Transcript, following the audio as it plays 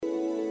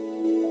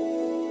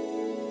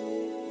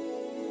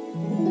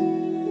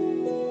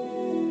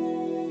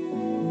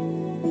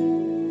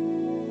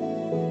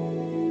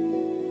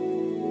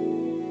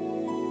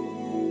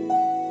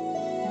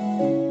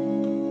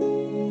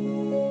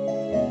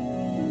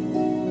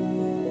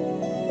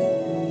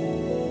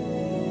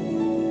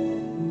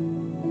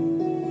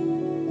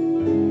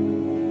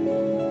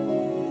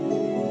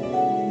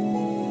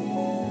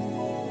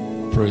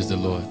Praise the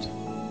Lord.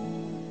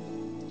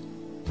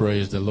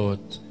 Praise the Lord.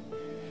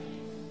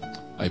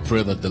 I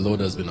pray that the Lord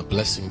has been a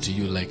blessing to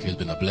you like He's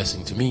been a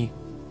blessing to me.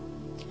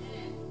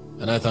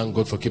 And I thank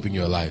God for keeping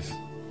you alive.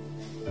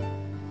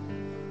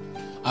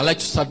 I'd like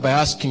to start by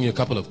asking you a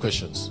couple of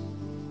questions.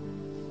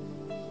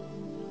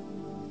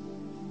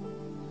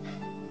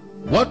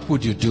 What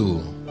would you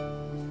do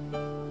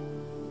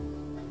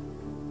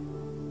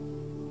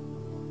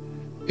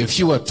if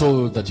you were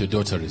told that your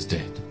daughter is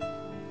dead?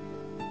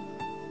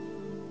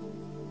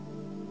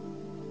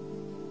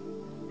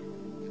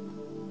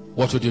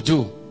 What would you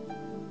do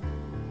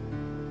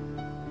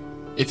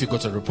if you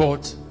got a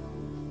report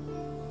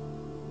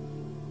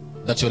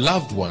that your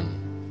loved one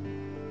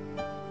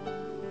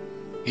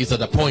is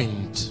at a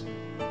point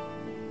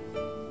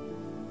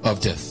of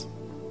death?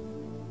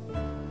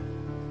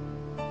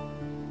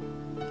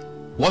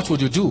 What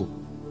would you do,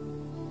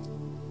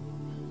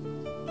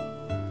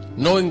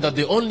 knowing that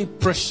the only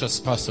precious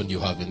person you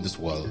have in this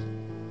world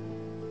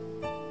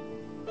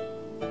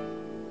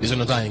is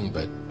on a dying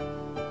bed?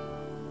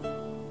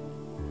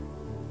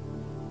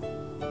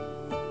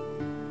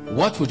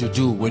 What would you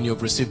do when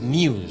you've received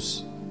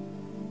news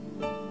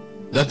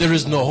that there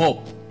is no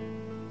hope?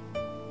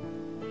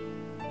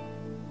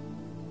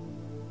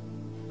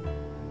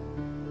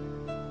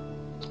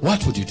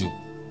 What would you do?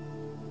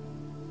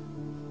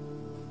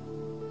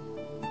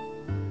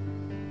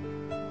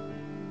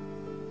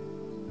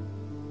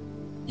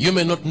 You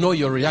may not know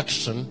your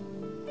reaction,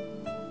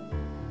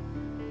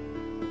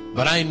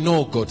 but I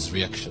know God's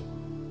reaction.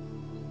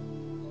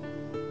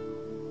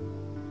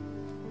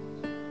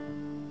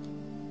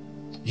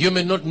 You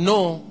may not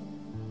know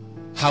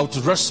how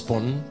to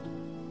respond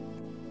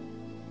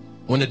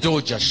when a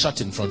door just shut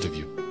in front of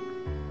you.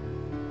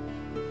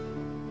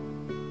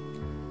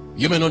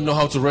 You may not know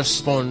how to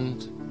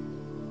respond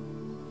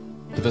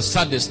to the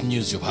saddest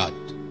news you've had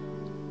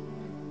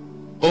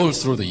all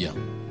through the year.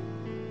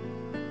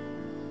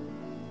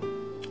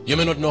 You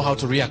may not know how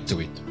to react to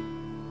it.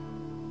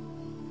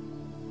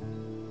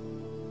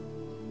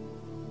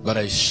 But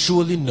I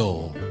surely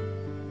know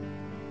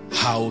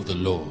how the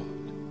Lord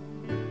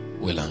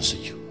will answer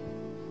you.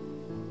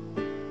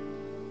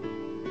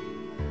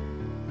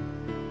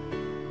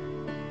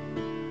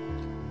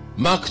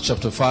 Mark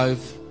chapter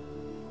 5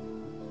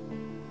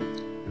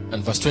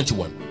 and verse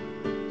 21.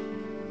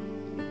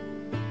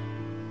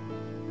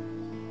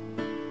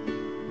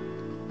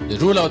 The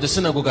ruler of the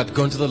synagogue had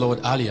gone to the Lord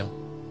earlier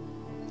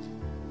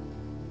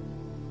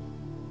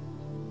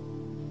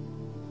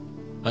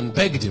and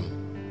begged him.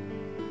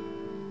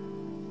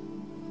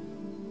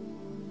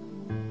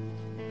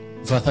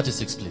 Verse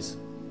 36, please.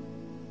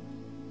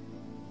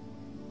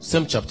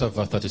 Same chapter,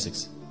 verse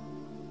 36.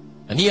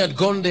 And he had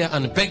gone there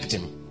and begged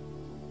him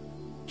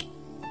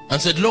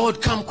and said, Lord,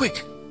 come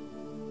quick.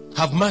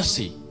 Have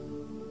mercy.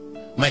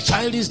 My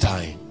child is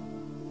dying.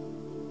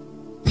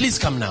 Please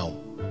come now.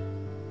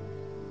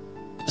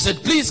 I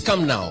said, please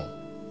come now.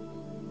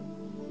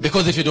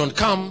 Because if you don't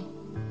come,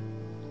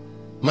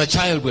 my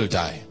child will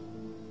die.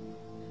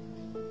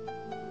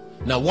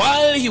 Now,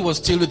 while he was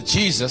still with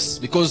Jesus,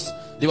 because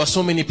there were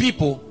so many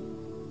people,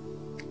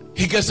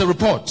 he gets a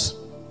report.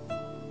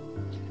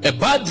 A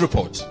bad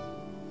report.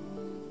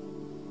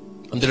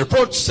 And the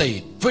report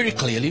said very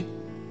clearly,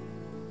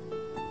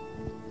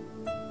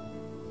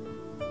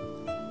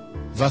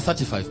 verse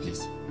 35,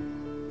 please.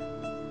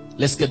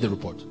 Let's get the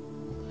report.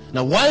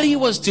 Now, while he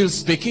was still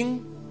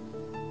speaking,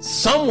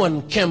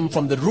 someone came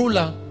from the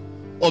ruler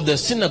of the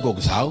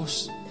synagogue's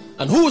house,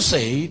 and who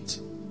said,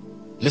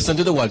 listen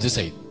to the words he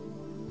said,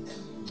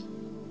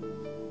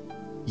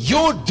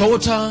 your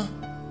daughter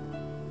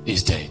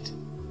is dead.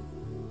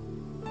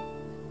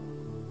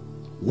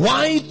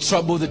 Why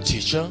trouble the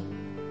teacher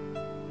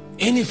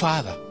any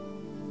further?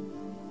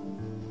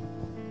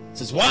 It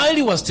says, while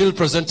he was still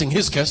presenting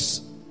his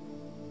case,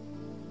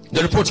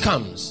 the report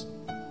comes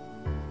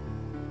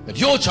that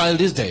your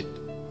child is dead.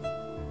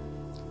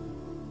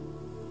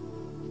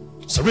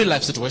 It's a real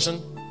life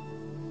situation.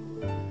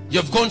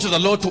 You've gone to the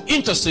Lord to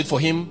intercede for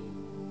him.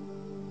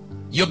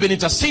 You've been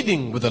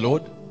interceding with the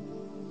Lord,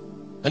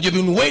 and you've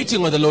been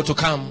waiting on the Lord to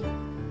come.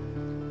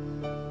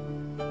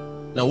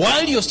 Now,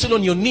 while you're still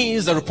on your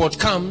knees, the report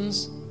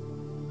comes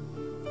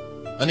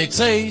and it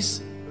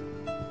says,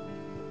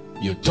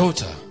 your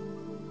daughter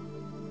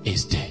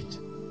is dead.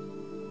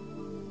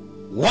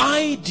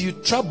 Why do you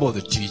trouble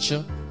the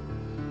teacher?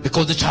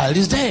 Because the child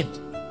is dead.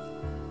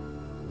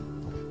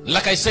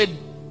 Like I said,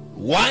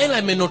 while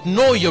I may not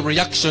know your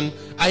reaction,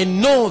 I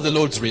know the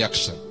Lord's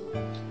reaction.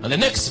 And the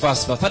next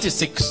verse, verse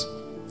 36,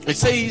 it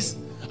says,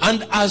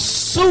 and as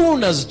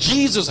soon as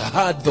Jesus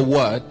heard the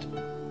word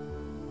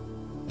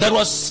that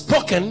was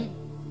spoken,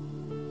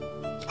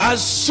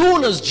 as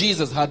soon as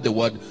Jesus heard the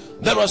word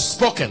that was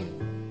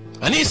spoken,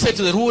 and he said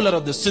to the ruler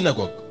of the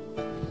synagogue,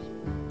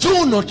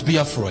 do not be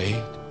afraid,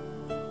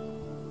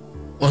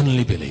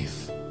 only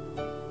believe.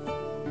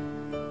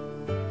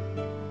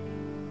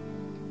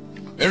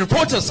 A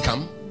report has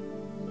come,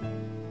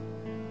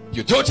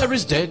 your daughter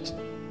is dead,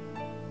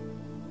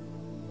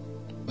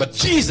 but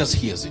Jesus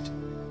hears it.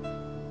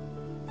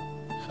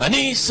 And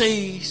he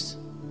says,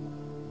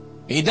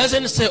 he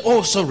doesn't say,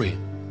 oh, sorry,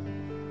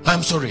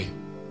 I'm sorry,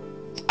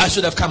 I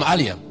should have come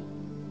earlier.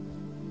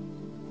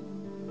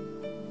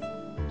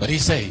 But he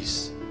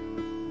says,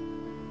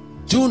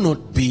 do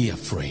not be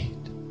afraid,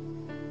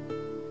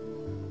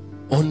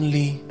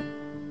 only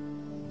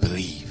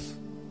believe.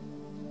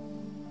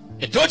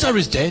 A daughter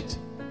is dead,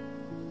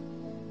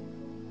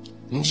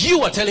 and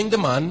you are telling the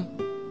man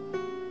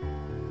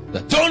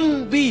that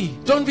don't be.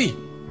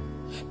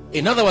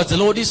 In other words, the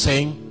Lord is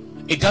saying,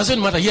 it doesn't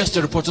matter. Yes,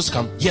 the reporters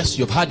come. Yes,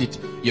 you've had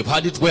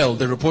it well.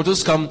 The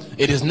reporters come.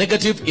 It is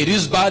negative. It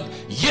is bad.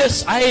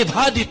 Yes, I have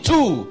had it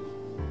too.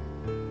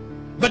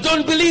 But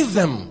don't believe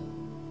them.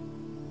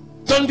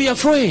 Don't be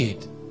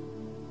afraid.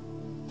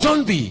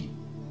 Don't be.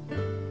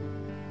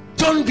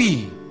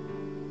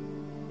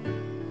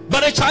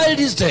 But a child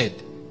is dead.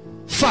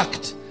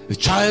 Fact, the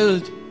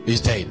child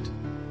is dead.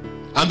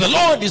 And the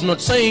Lord is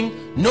not saying,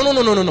 no,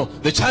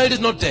 the child is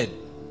not dead.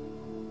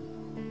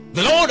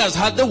 The Lord has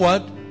heard the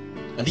word,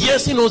 and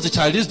yes, he knows the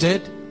child is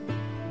dead,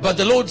 but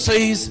the Lord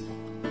says,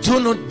 do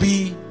not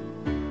be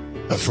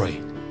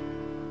afraid.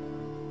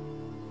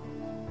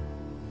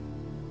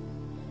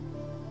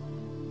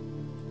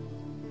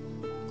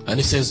 And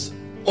he says,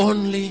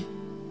 only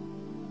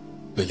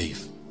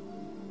believe.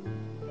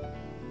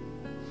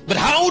 But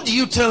how do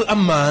you tell a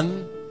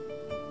man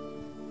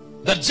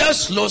that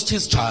just lost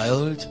his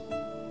child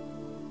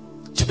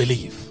to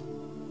believe?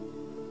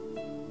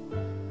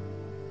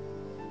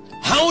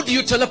 How do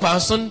you tell a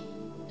person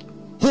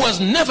who has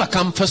never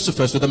come face to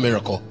face with a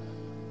miracle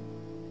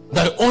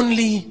that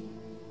only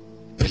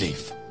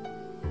believe?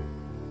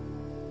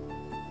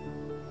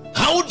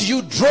 How do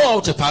you draw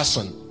out a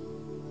person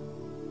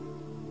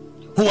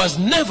who has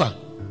never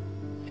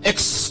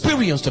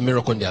experienced a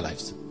miracle in their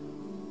lives?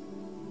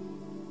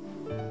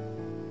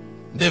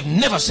 They've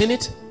never seen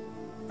it,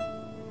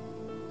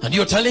 and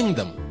you're telling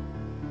them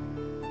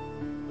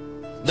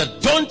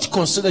that don't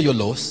consider your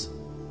loss,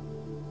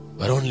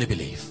 but only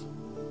believe.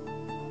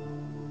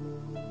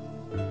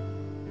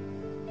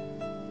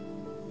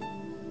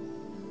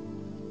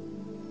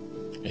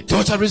 A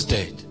daughter is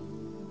dead,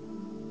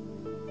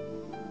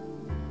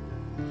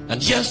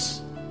 and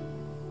yes,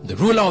 the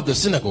ruler of the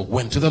synagogue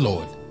went to the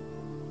Lord,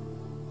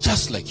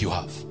 just like you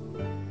have,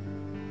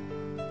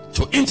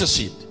 to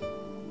intercede,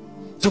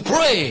 to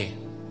pray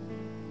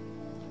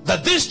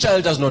that this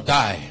child does not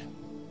die.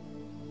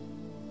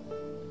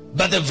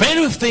 But the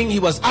very thing he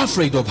was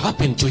afraid of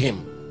happened to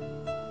him.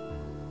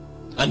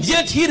 And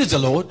yet here is the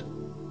Lord.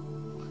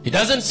 He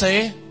doesn't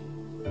say,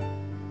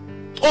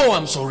 oh,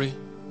 I'm sorry.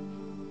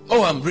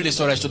 Oh, I'm really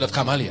sorry, I should have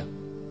come earlier.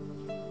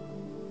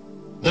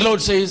 The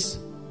Lord says,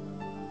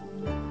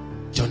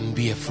 don't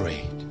be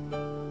afraid,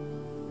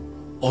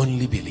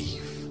 only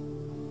believe.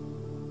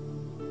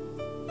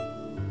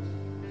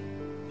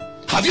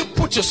 Have you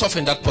put yourself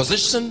in that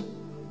position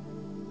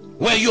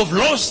where you've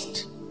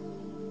lost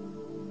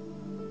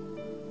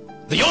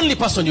the only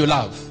person you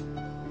love,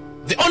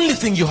 the only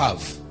thing you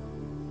have,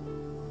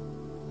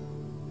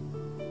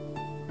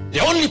 the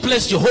only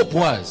place your hope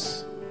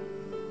was,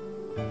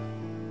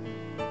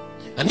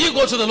 and you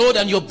go to the Lord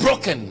and you're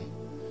broken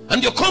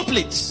and you're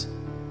complete,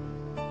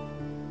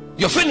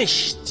 you're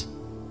finished,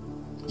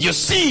 you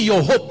see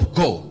your hope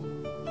go,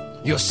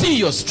 you see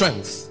your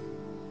strength,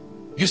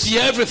 you see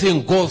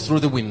everything go through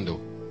the window.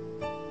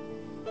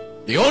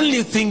 The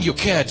only thing you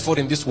cared for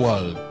in this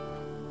world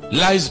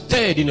lies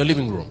dead in your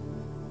living room,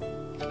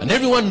 and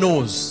everyone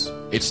knows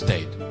it's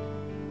dead.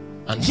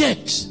 And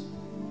yet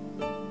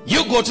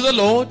you go to the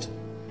Lord,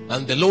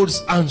 and the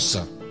Lord's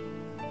answer,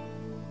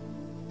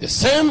 the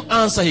same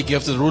answer he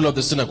gave to the ruler of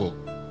the synagogue,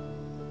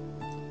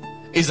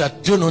 is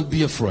that do not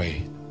be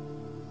afraid,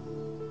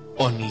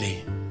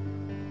 only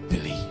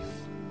believe.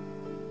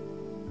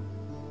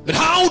 But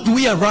how do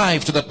we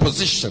arrive to that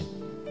position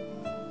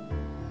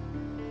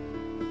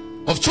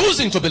of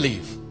choosing to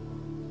believe?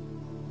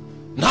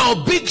 Now, how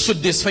big should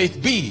this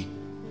faith be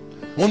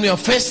when we are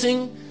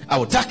facing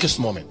our darkest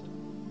moment?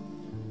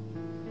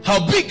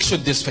 How big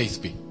should this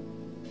faith be?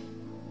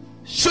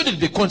 Should it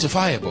be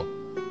quantifiable?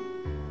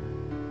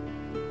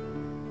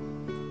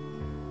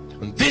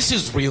 And this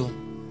is real.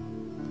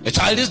 A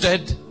child is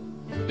dead.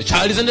 The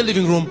child is in the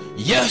living room.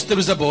 Yes, there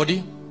is a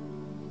body.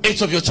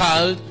 It's of your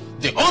child,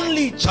 the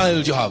only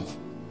child you have,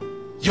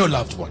 your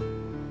loved one.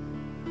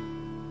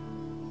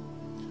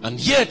 And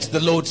yet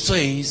the Lord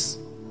says,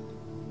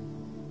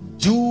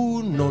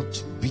 do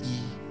not be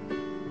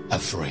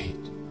afraid.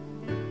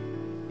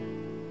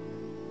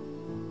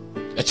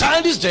 A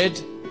child is dead,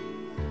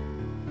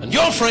 and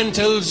your friend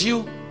tells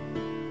you,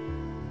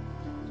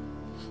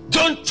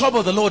 don't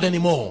trouble the Lord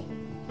anymore.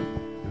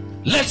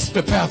 Let's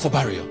prepare for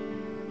burial.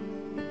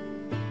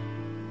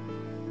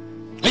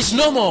 It's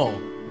no more.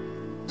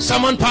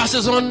 Someone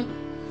passes on.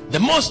 The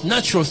most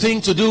natural thing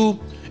to do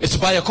is to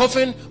buy a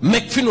coffin,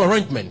 make funeral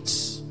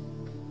arrangements.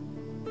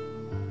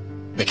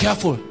 Be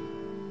careful.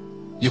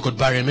 You could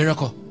bury a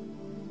miracle.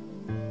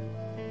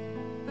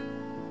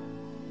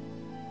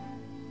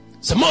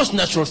 It's the most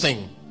natural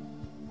thing.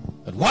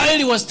 But while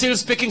he was still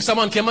speaking,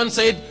 someone came and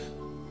said,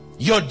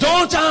 your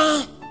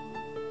daughter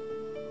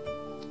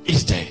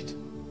is dead.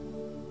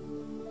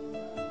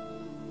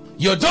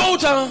 Your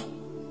daughter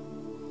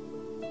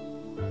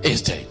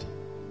is dead.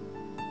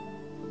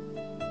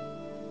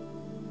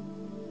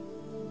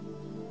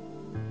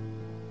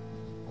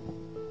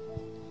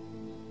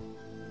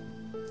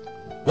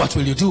 What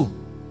will you do?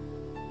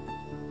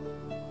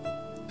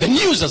 The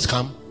news has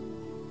come.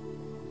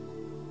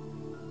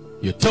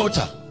 Your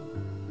daughter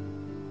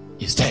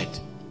is dead.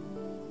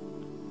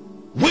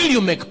 Will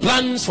you make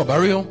plans for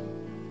burial?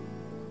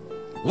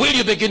 Will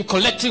you begin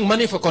collecting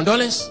money for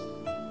condolence?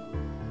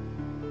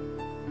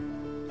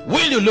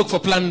 Will you look for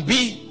plan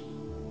B?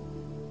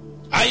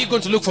 Are you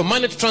going to look for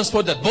money to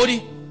transport that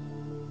body?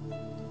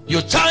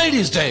 Your child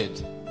is dead.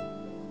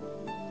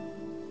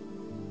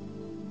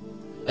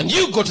 And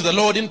you go to the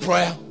Lord in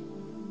prayer.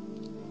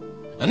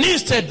 And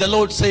instead the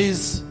Lord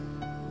says,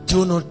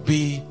 do not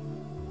be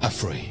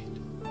afraid.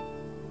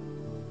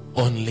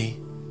 Only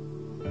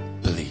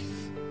believe.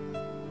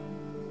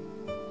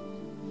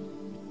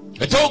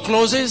 The door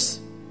closes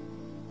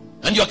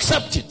and you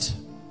accept it.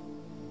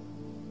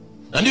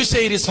 And you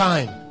say it is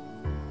fine.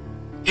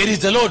 It is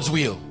the Lord's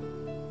will.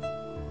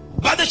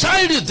 But the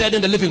child is dead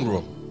in the living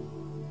room.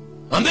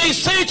 And they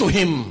say to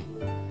him,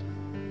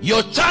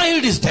 your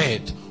child is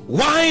dead.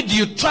 Why do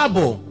you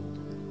trouble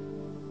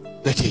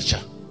the teacher?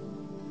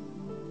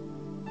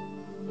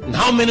 And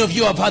how many of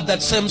you have had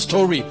that same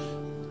story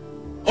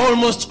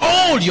almost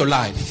all your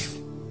life?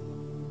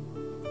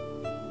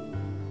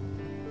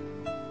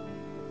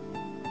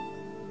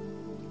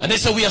 And they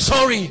say, we are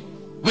sorry,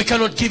 we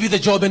cannot give you the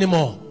job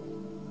anymore.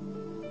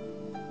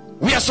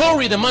 We are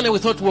sorry, the money we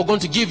thought we were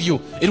going to give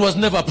you, it was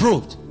never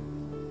approved.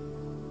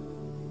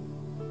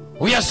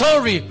 We are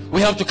sorry,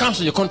 we have to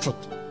cancel your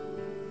contract.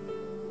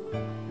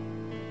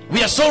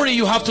 We are sorry,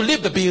 you have to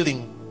leave the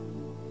building.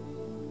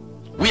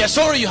 We are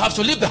sorry, you have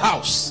to leave the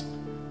house.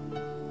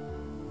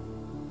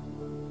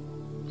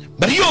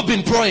 But you have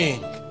been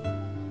praying.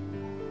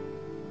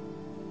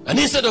 And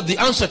instead of the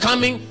answer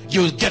coming,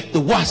 you get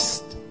the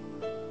worst.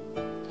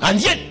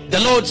 And yet the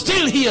Lord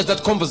still hears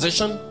that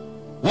conversation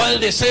while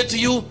they say to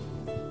you,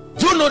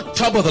 do not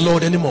trouble the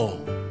Lord anymore.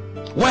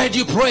 Why do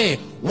you pray?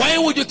 Why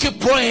would you keep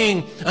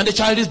praying and the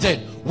child is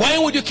dead? Why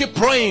would you keep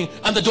praying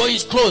and the door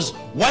is closed?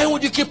 Why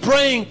would you keep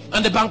praying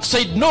and the bank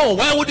said no?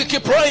 Why would you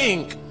keep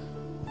praying?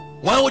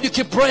 Why would you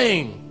keep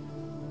praying?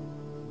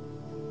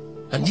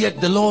 And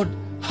yet the Lord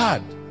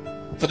heard.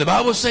 For the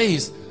Bible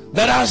says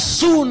that as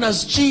soon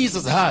as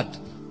Jesus heard,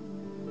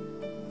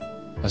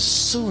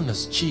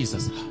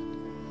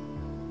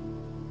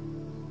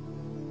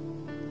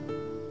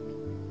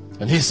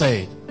 and he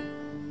said,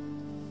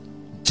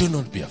 do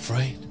not be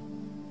afraid,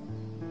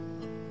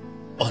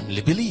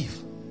 only believe.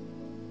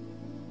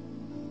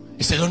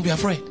 He said, don't be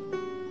afraid.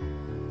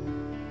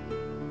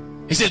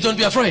 He said, don't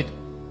be afraid.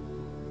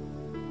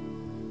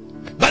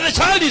 But the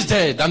child is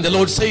dead, and the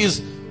Lord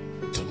says,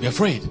 don't be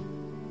afraid.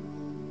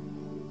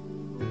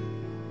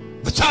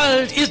 The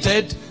child is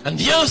dead, and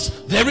yes,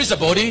 there is a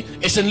body,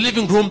 it's in the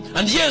living room,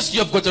 and yes,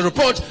 you've got a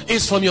report,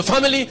 it's from your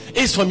family,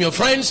 it's from your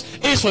friends,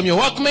 it's from your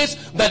workmates,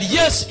 that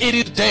yes, it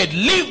is dead.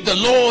 Leave the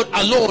Lord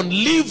alone.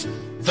 Leave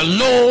the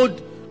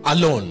Lord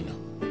alone.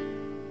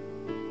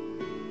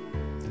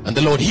 And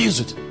the Lord hears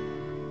it.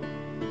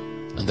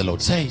 And the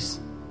Lord says,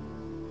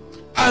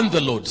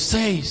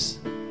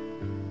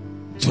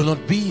 do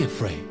not be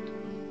afraid,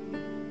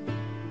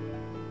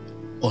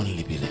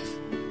 only believe.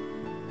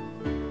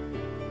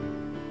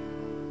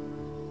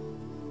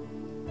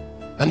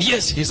 And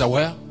yes, he's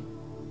aware.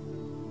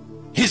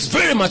 He's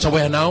very much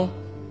aware now.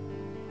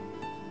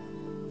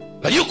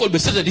 But you could be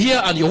seated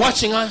here and you're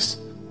watching us,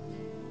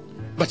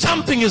 but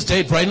something is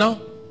dead right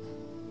now.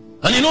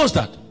 And he knows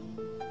that.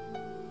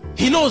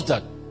 He knows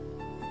that.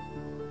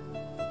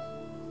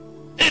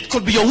 It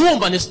could be a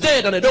womb and it's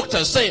dead, and the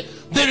doctors say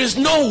there is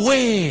no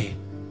way.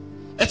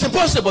 It's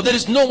impossible. There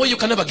is no way you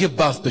can ever give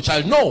birth to a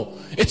child. No,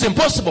 it's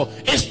impossible.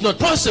 It's not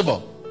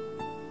possible.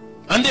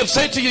 And they've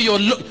said to you,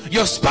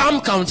 your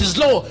sperm count is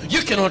low.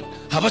 You cannot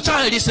have a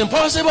child. It's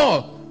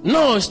impossible.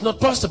 No, it's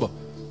not possible.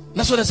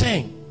 That's what they're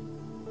saying.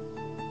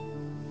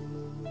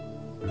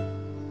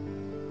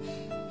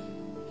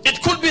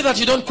 It could be that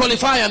you don't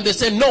qualify, and they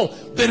say, no,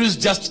 there is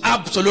just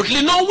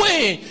absolutely no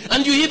way.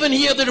 And you even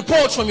hear the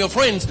reports from your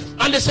friends,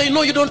 and they say,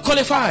 no, you don't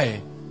qualify.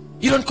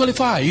 You don't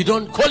qualify. You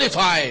don't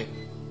qualify.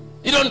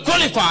 You don't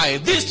qualify.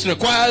 This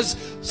requires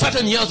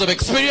certain years of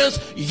experience.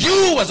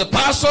 You as a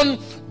person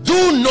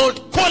do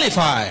not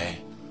qualify.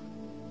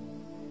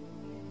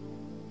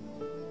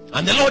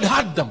 And the Lord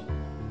had them.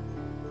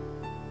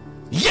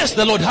 Yes,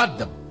 the Lord had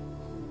them.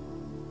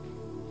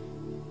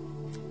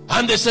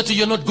 And they said to you,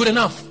 you're not good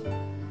enough.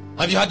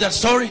 Have you heard that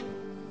story?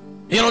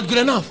 You're not good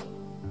enough.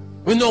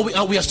 We know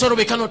we are sorry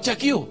we cannot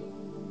take you.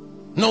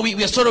 No, we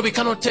are sorry we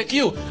cannot take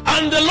you.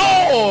 And the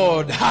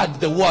Lord had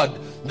the word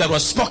that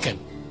was spoken.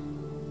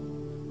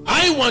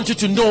 I want you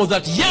to know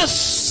that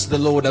yes, the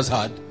Lord has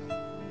heard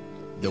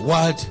the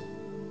word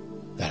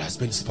that has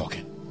been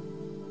spoken.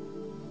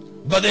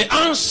 But the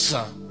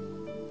answer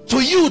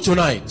to you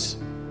tonight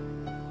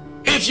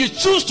If you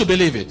choose to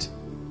believe it,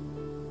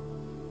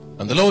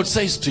 and the Lord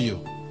says to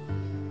you,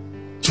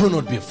 do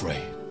not be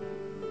afraid,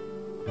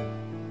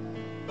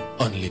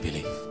 only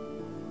believe.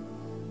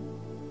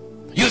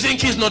 You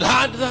think he's not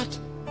heard that?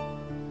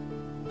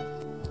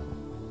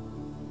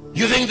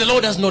 You think the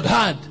Lord has not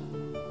heard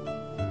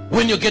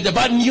when you get the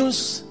bad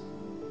news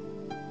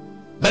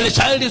that the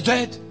child is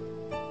dead?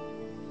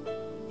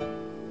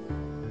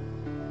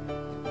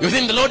 You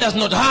think the Lord has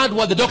not heard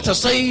what the doctor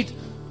said,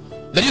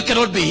 that you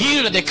cannot be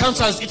healed, that the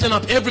cancer has eaten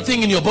up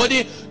everything in your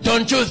body?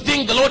 Don't you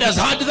think the Lord has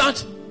heard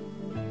that?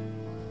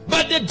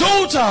 But the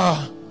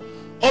daughter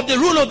of the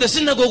ruler of the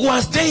synagogue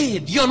was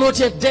dead. You are not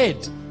yet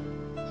dead.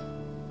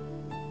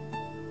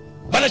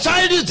 But the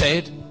child is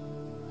dead,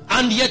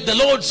 and yet the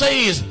Lord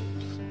says,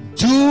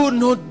 do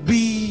not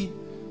be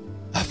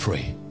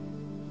afraid.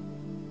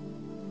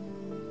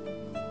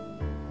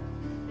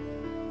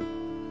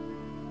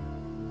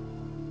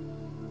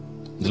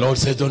 The Lord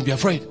says, don't be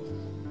afraid.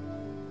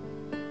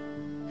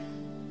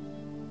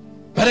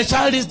 But the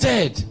child is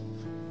dead,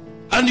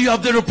 and you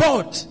have the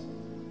report.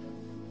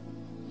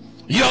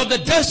 You have the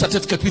death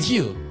certificate with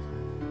you.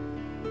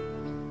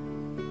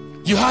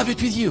 You have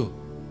it with you.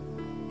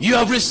 You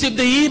have received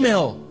the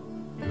email.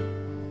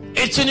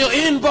 It's in your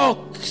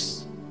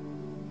inbox.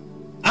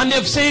 And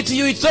they've said to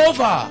you, it's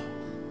over.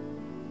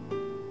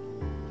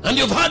 And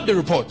you've heard the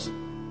report.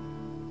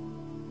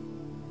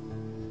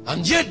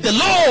 And yet the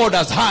Lord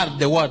has heard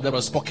the word that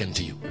was spoken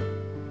to you.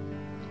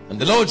 And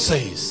the Lord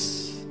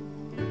says,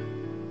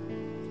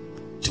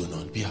 do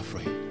not be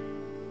afraid.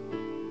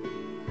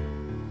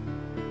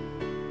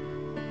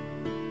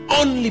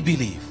 Only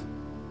believe.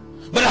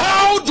 But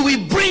how do we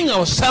bring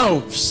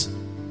ourselves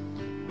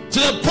to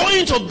the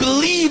point of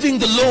believing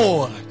the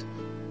Lord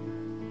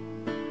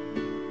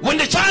when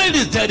the child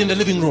is dead in the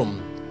living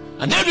room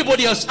and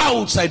everybody else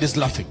outside is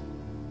laughing?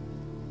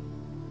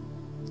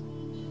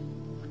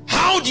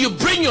 How do you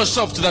bring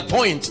yourself to that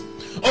point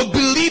of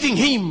believing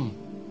him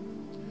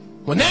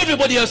when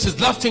everybody else is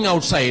laughing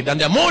outside and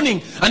they're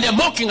mourning and they're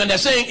mocking and they're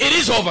saying it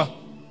is over?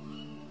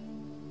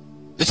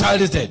 The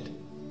child is dead.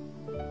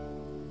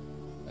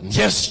 And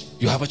yes,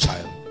 you have a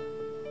child,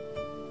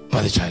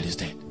 but the child is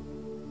dead.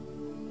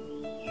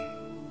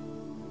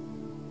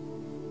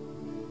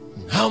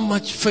 How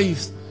much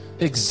faith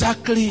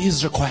exactly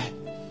is required?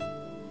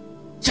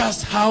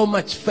 Just how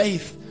much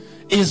faith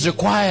is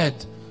required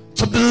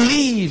to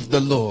believe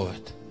the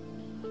Lord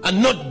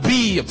and not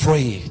be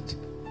afraid?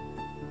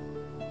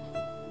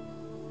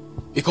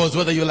 Because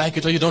whether you like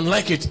it or you don't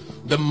like it,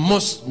 the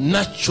most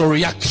natural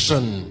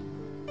reaction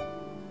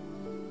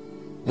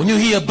when you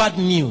hear bad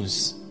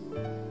news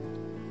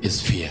is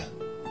fear.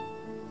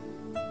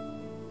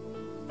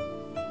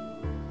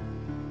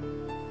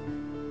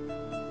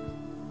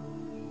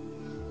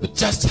 But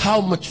just how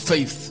much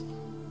faith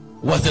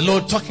was the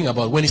Lord talking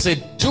about when he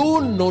said,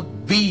 do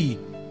not be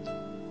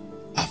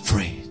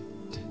afraid,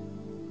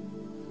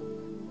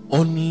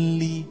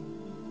 only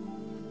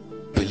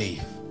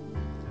believe?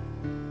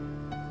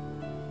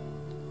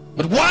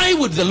 But why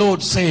would the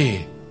Lord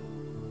say,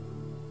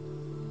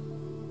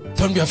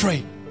 don't be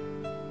afraid?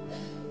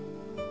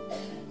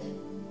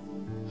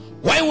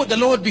 Why would the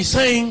Lord be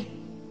saying,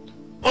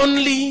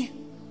 only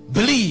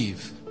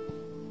believe?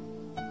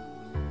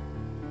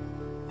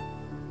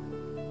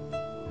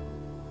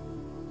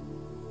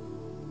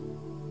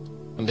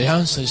 And the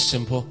answer is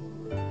simple.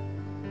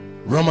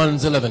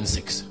 Romans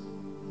 11:6.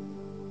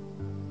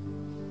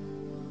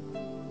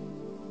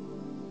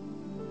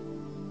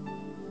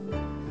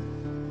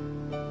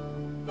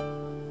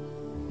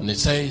 And it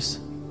says,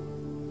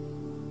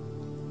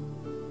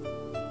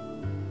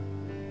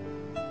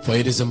 for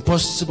it is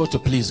impossible to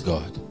please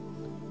God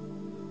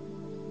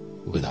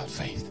without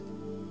faith.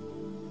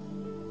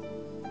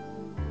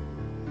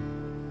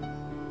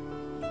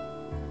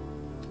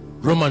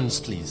 Romans,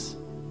 please.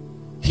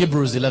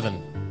 Hebrews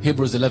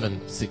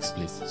 11:6,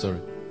 please. Sorry.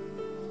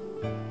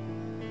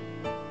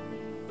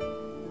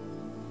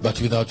 But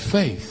without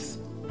faith,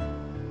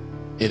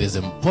 it is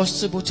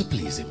impossible to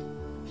please him.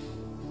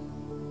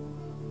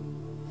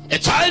 A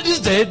child is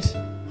dead,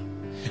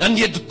 and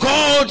yet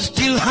God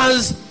still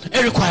has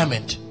a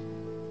requirement.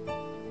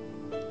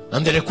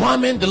 And the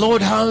requirement the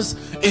Lord has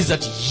is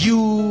that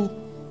you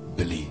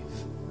believe.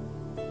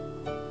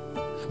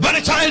 But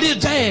a child is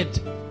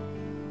dead.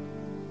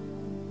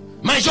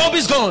 My job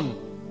is gone.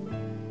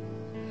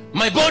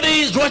 My body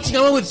is rotting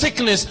away with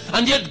sickness,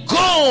 and yet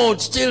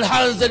God still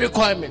has the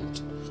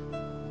requirement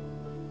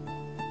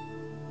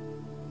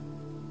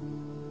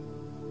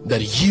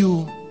that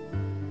you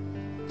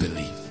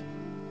believe.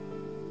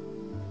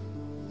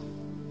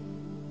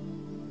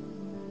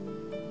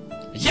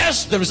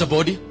 Yes, there is a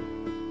body.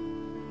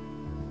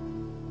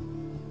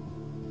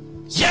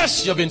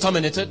 Yes, you've been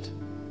terminated.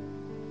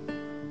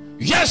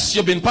 Yes,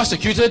 you've been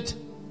persecuted.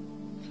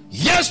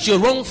 Yes, you're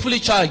wrongfully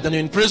charged and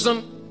you're in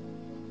prison.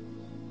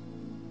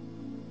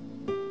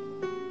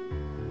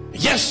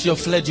 Yes, you've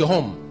fled your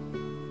home.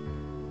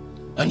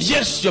 And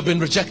yes, you've been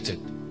rejected.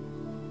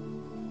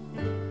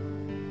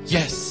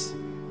 Yes,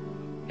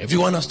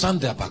 everyone has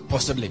turned their back,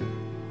 possibly.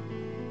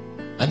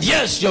 And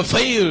yes, you've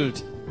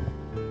failed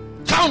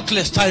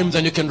countless times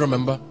than you can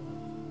remember.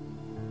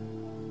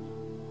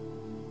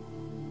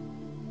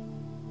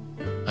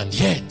 And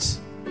yet,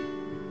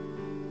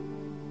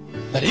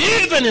 that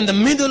even in the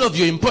middle of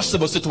your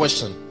impossible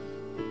situation,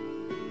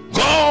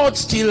 God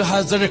still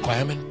has a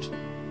requirement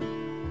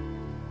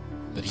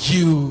that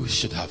you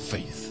should have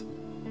faith.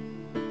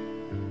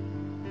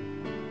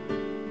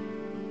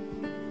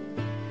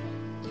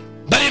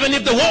 That even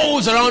if the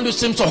walls around you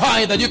seem so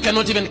high that you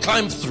cannot even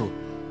climb through,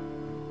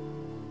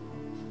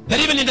 that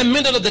even in the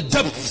middle of the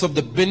depths of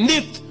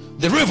beneath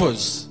the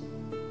rivers,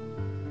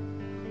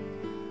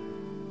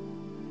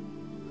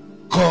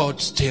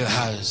 God still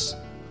has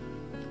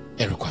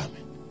a requirement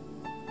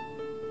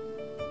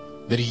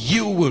that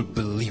you will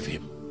believe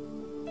him.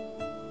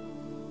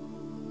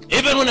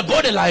 Even when a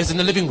body lies in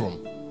the living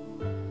room,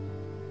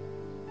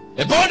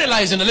 a body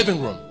lies in the living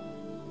room,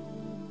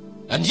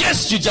 and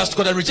yes, you just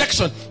got a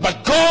rejection,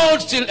 but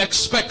God still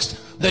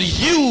expects that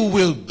you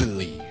will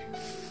believe.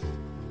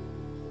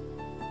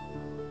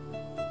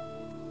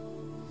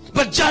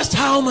 But just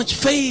how much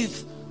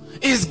faith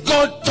is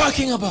God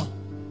talking about?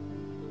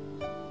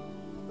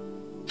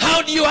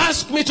 How do you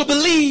ask me to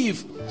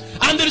believe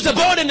and there is a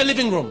body in the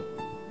living room?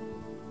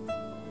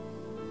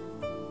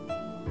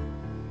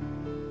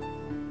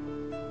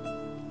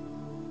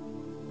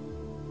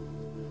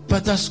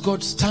 But that's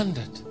God's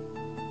standard,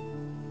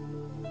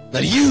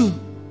 that you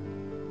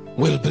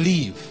will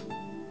believe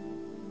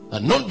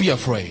and not be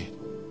afraid,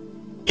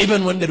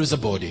 even when there is a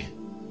body,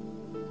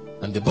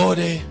 and the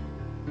body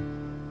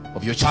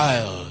of your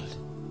child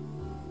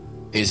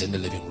is in the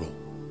living room.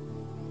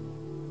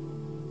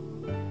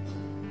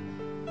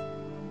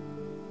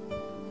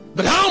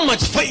 But how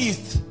much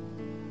faith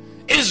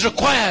is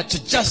required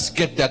to just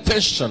get the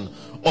attention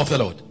of the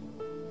Lord?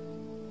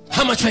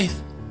 How much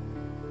faith?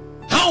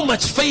 How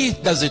much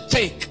faith does it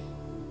take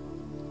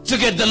to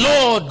get the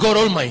Lord God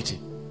Almighty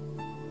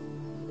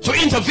to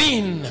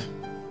intervene?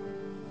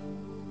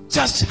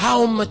 Just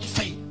how much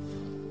faith?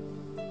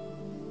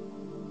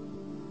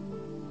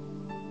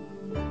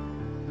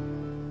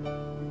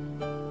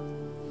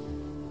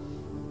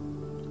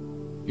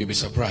 You'll be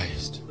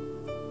surprised.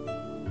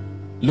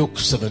 Luke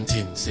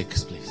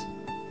 17:6, please.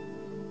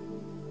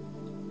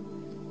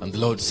 And the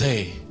Lord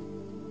say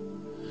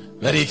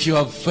that if you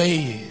have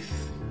faith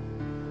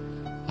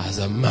as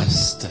a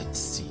mustard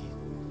seed.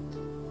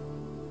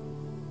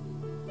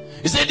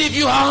 He said, if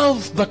you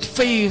have but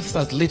faith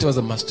as little as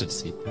a mustard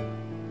seed.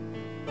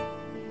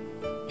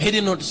 He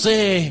did not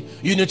say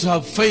you need to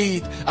have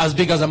faith as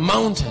big as a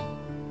mountain.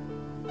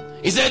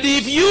 He said,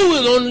 if you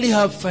will only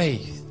have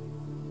faith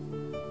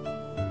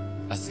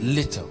as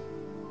little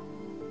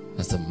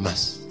as a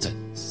mustard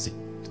seed.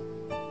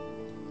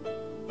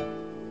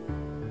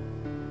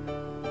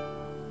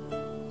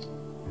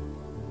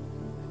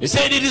 He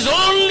said, it is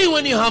only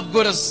when you have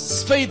got a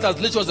faith as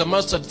little as a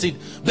mustard seed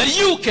that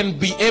you can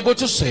be able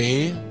to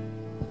say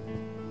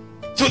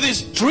to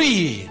this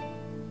tree,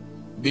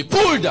 be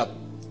pulled up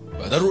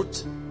by the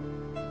root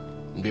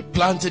and be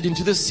planted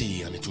into the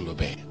sea, and it will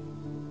obey.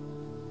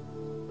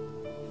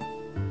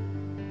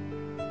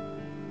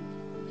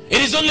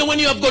 It is only when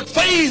you have got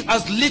faith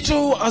as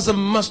little as a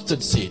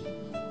mustard seed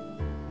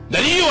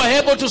that you are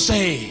able to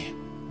say,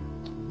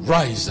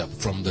 rise up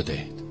from the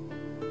dead.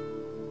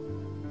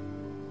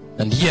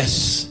 And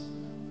yes,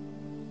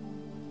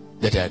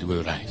 the dead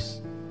will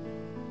rise.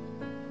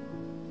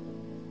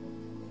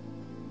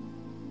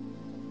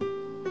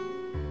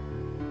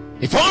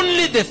 If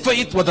only the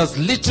faith was as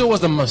little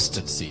as a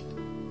mustard seed.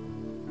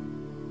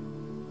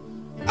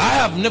 I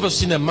have never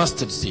seen a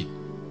mustard seed,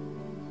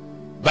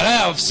 but I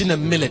have seen a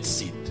millet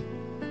seed.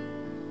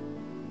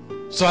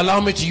 So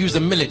allow me to use a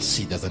millet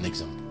seed as an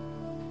example.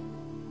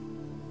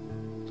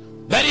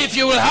 That if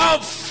you will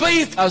have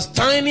faith as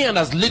tiny and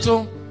as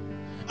little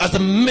as a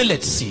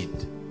millet seed.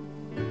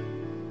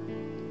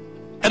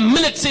 A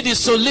millet seed is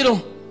so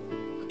little,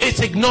 it's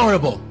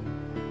ignorable.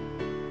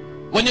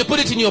 When you put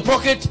it in your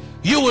pocket,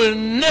 you will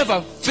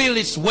never feel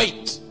its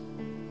weight.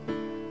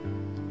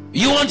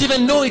 You won't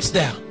even know it's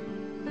there.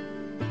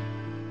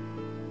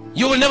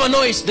 You will never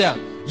know it's there.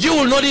 You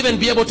will not even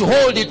be able to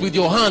hold it with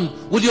your hand,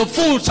 with your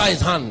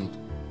full-size hand,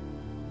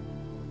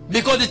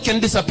 because it can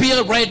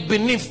disappear right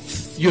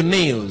beneath your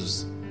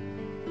nails.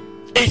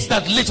 It's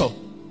that little.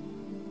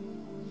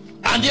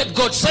 And yet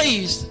God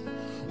says,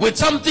 with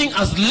something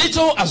as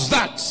little as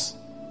that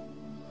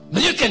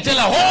you can tell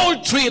a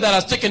whole tree that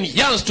has taken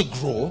years to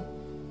grow,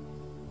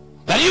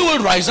 that you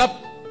will rise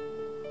up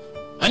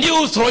and you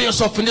will throw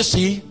yourself in the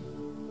sea,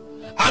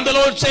 and the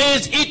Lord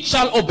says it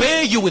shall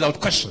obey you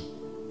without question.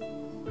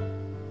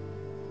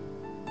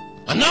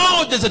 And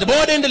now there's a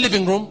body in the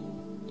living room,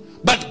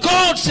 but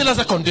God still has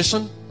a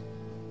condition.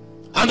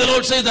 And the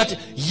Lord says that,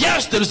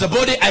 yes, there is a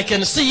body, I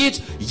can see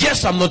it.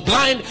 Yes, I'm not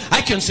blind,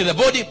 I can see the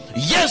body.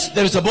 Yes,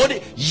 there is a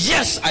body.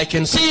 Yes, I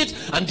can see it.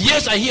 And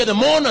yes, I hear the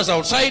mourners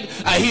outside.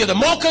 I hear the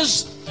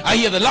mockers. I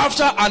hear the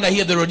laughter and I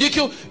hear the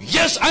ridicule.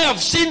 Yes, I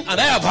have seen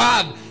and I have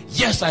heard.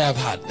 Yes, I have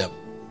heard them.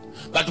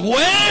 But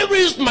where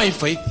is my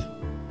faith?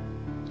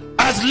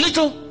 As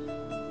little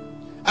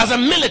as a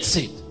millet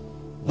seed.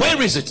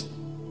 Where is it?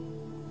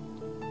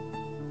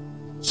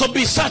 So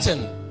be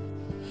certain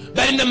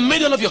that in the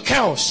middle of your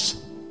chaos,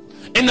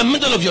 in the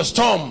middle of your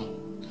storm,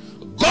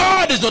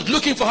 God is not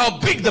looking for how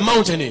big the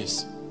mountain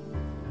is.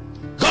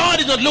 God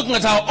is not looking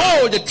at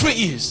how old the tree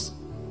is.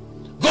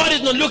 God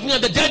is not looking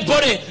at the dead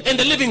body in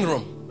the living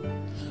room.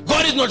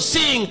 God is not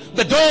seeing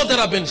the doors that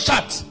have been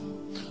shut.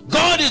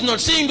 God is not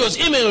seeing those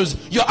emails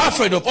you're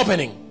afraid of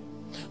opening.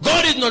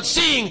 God is not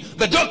seeing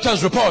the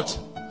doctor's report.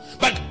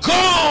 But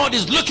God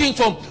is looking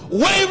for,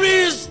 where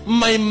is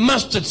my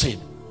mustard seed?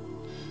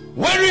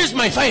 Where is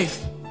my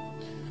faith?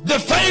 The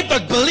faith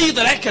that believes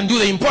that I can do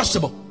the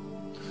impossible.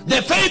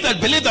 The faith that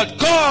believes that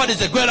God is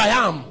the great I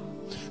am.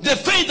 The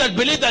faith that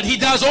believes that He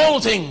does all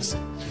things.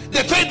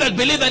 The faith that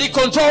believes that He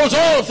controls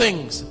all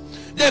things.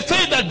 The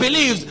faith that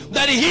believes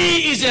that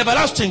He is the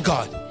everlasting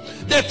God.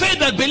 The faith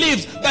that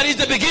believes that He's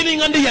the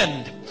beginning and the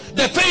end.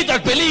 The faith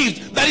that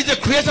believes that He's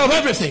the creator of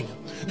everything.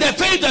 The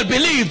faith that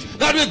believes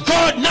that with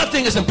God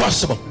nothing is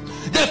impossible.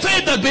 The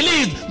faith that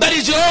believes that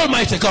He's the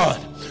Almighty God.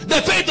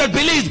 The faith that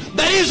believes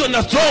that He's on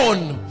the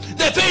throne.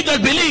 The faith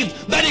that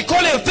believes that He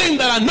calleth things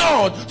that are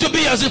not to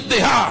be as if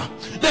they are.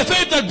 The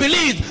faith that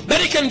believes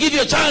that He can give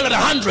you a child at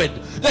 100.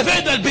 The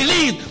faith that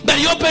believes that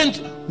He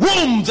opened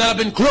wombs that have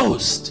been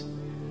closed.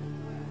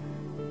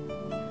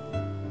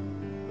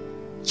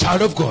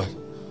 Child of God,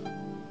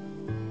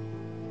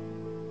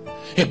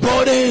 a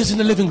body is in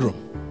the living room.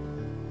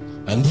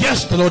 And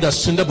yes, the Lord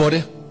has seen the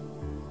body.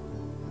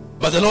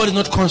 But the Lord is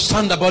not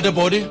concerned about the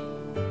body.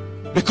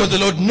 Because the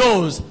Lord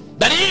knows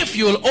that if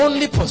you will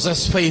only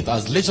possess faith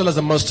as little as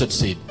a mustard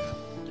seed,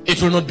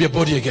 it will not be a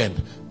body again,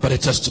 but a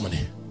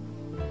testimony.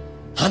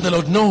 And the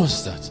Lord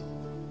knows that.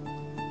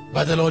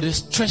 But the Lord is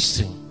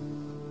stressing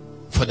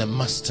for the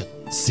mustard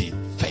seed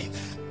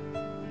faith.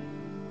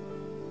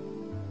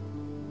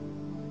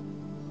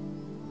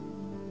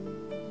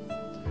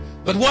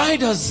 But why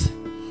does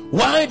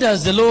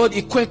the Lord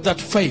equate that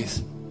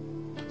faith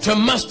to a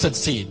mustard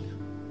seed?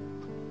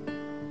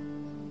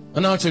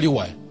 And I'll tell you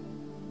why.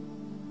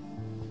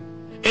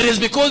 It is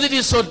because it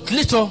is so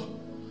little,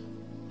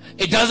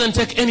 it doesn't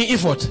take any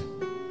effort.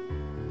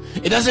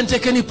 It doesn't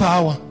take any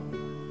power.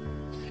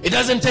 It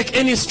doesn't take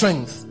any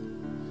strength.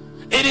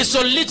 It is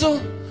so little,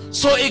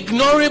 so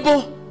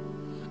ignorable,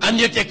 and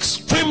yet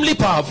extremely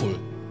powerful.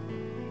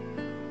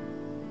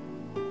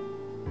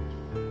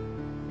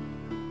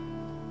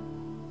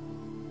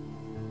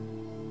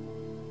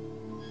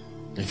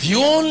 If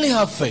you only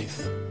have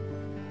faith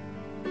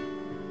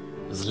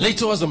as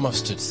little as a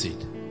mustard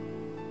seed.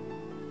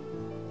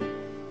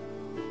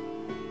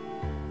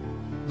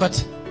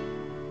 But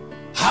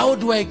how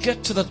do I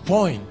get to that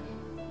point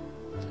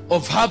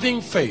of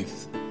having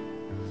faith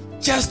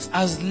just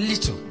as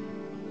little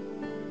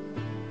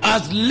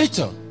as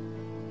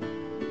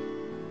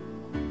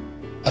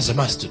a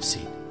mustard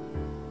seed?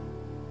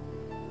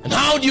 And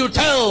how do you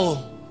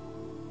tell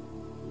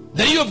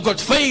that you have got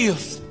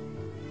faith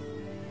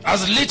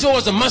as little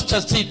as a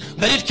mustard seed,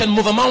 that it can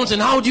move a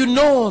mountain? How do you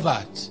know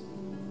that?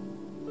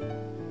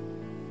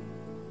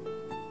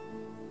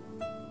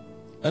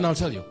 And I'll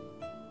tell you.